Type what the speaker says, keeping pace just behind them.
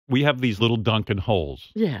we have these little Dunkin'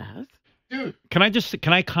 holes. Yes. Dude. Can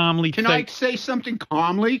I calmly Can I say something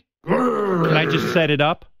calmly? Can I just set it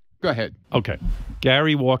up? Go ahead. Okay.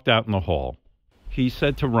 Gary walked out in the hall. He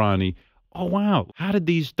said to Ronnie, "Oh, wow, how did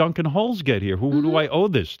these Dunkin' holes get here? Who do I owe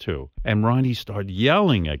this to?" And Ronnie started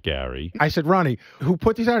yelling at Gary. I said, "Ronnie, who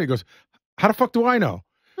put these out?" He goes, "How the fuck do I know?"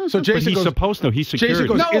 So Jason but he's goes, supposed to. He's security. Jason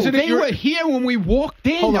goes, No, isn't they were here when we walked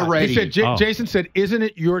in already. He said, Jason said, "Isn't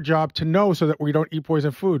it your job to know so that we don't eat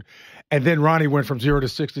poison food?" And then Ronnie went from 0 to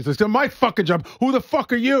 60. It's still my fucking job. Who the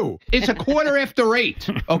fuck are you? It's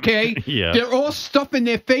 8:15, okay? Yeah. They're all stuffing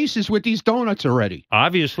their faces with these donuts already.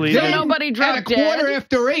 Obviously. Then nobody dropped at dead?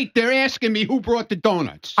 8:15, they're asking me who brought the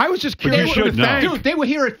donuts. I was just But curious. you should know. Dude, they were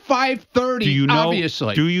here at 5:30, Do you know?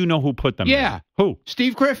 obviously. Do you know who put them? Yeah. There? Who?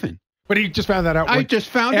 Steve Griffin. But he just found that out. I just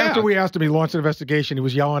found out. After we asked him, he launched an investigation. He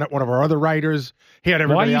was yelling at one of our other writers. He had Why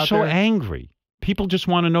everybody are you out so there. angry? People just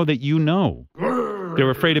want to know that you know. They're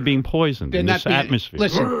afraid of being poisoned in this atmosphere.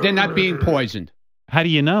 Listen, they're not being poisoned. How do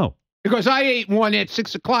you know? Because I ate one at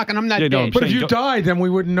 6 o'clock and I'm not Yeah, no, dead. I'm But if saying you died, then we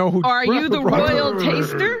wouldn't know who. Are you the royal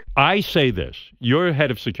taster? I say this. You're head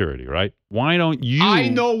of security, right? Why don't you? I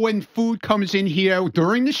know when food comes in here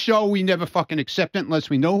during the show, we never fucking accept it unless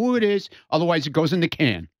we know who it is. Otherwise, it goes in the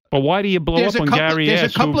can. But why do you blow up when Gary asks?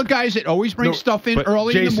 There's a couple of guys that always bring stuff in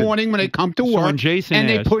early in the morning when they come to work, when Jason and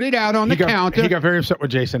they asked- put it out on the counter. He got very upset when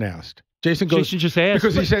Jason asked. Jason goes, Jason just asked.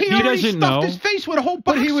 because he said he already doesn't stuffed know. his face with a whole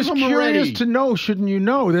box But he was of them curious already. to know. Shouldn't you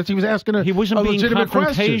know? That he was asking a He wasn't being legitimate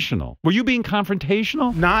question. confrontational. Were you being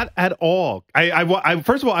confrontational? Not at all. I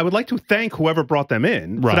first of all, I would like to thank whoever brought them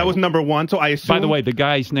in. Right. So that was number one. So I assume. By the way, the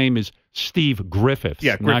guy's name is Steve Griffiths,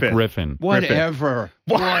 Yeah, not Griffith. Griffin. Whatever.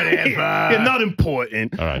 Yeah, not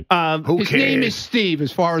important. All right. Who His cares? name is Steve,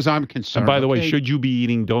 as far as I'm concerned. And by the way, okay? should you be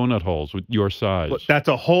eating donut holes with your size? But that's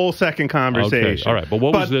a whole second conversation. Okay, all right, but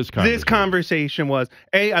what was this conversation? This conversation was,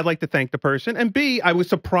 A, I'd like to thank the person, and B, I was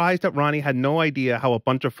surprised that Ronnie had no idea how a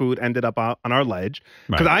bunch of food ended up on our ledge.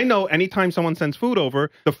 Because Right. I know anytime someone sends food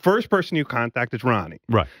over, the first person you contact is Ronnie.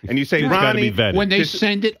 Right. And you say, It's gotta Ronnie, be vetted. when they this-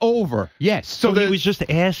 send it over, yes. So he was just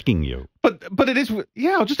asking you. But it is,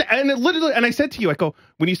 yeah, and it literally, and I said to you, I go,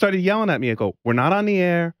 when you started yelling at me, I go, we're not on the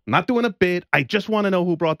air, I'm not doing a bit, I just want to know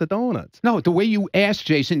who brought the donuts. No, the way you ask,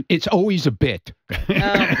 Jason, it's always a bit. Oh,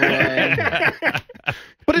 boy.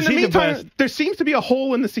 But in Is the he the meantime, best? there seems to be a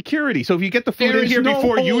hole in the security. So if you get the food There in is here no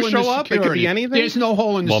before hole you in show the up, it could security. be anything. There's no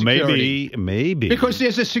hole in the security. Maybe. Because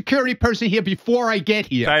there's a security person here before I get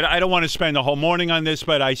here. I don't want to spend the whole morning on this,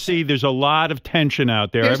 but I see there's a lot of tension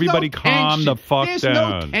out there. There's Everybody no calm the tension. fuck There's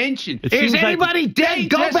down. no tension. It seems like- dead?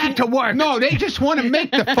 Go back to work. No, they just want to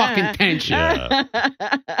make the fucking tension. Yeah.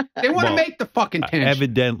 They want to Well, make the fucking tension.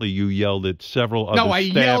 Evidently, you yelled at several other No, I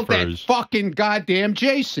yelled at staffers. fucking goddamn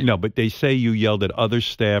Jason. No, but they say you yelled at other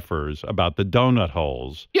staffers about the donut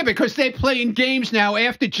holes. Yeah, because they're playing games now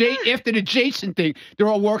after the Jason thing. They're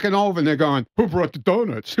all working over and they're going, who brought the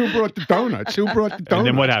donuts? Who brought the donuts? Who brought the donuts? And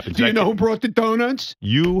then what happens? Do you know who brought the donuts?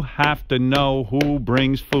 You have to know who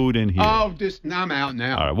brings food in here. Oh, I'm out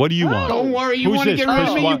now. All right, what do you want? Don't worry. You Who's want to this? get rid of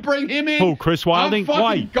Chris me? Wa- You bring him in. Who, Chris Wilding? I'm fucking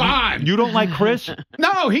Why? gone. You don't like Chris?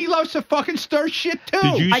 No, he loves to fucking stir shit too.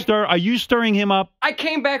 Did you stir? Are you stirring him up? I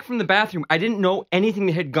came back from the bathroom. I didn't know anything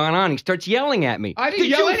that had gone on. He starts yelling at me. I didn't Did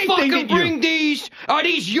yell you anything fucking at you. bring these? Are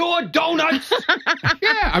these your donuts?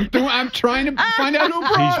 Yeah, I'm trying to find out who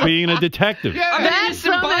brought He's them. being a detective. Yeah, I'm That's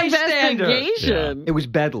innocent some bystander. investigation. It was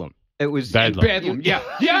bedlam. It was Bedlam. Bedlam. Yeah.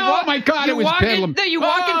 Yeah. Oh my God, You it was walk bedlam. You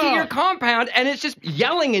walk into Oh. your compound and it's just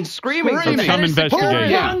yelling and screaming. Screaming. from Some head of security.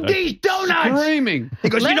 investigation. Yeah. Who these donuts? Screaming. He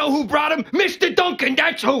goes, you know who brought them? Mr. Duncan.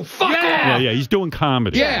 That's who. Fuck Yeah, off. yeah, he's doing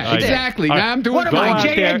comedy. Yeah, I know. exactly. All Now right. I'm doing Go out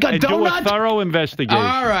Jay there Edgar and do a Donut? thorough investigation.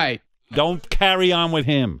 All right. Don't carry on with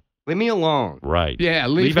him. Leave me alone. Right. Yeah,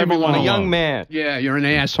 leave him everyone alone. I'm a young alone. man. Yeah, you're an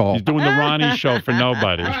asshole. He's doing the Ronnie show for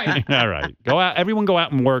nobody. Right. All right. Go out. Everyone go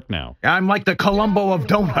out and work now. I'm like the Columbo of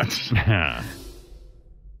donuts.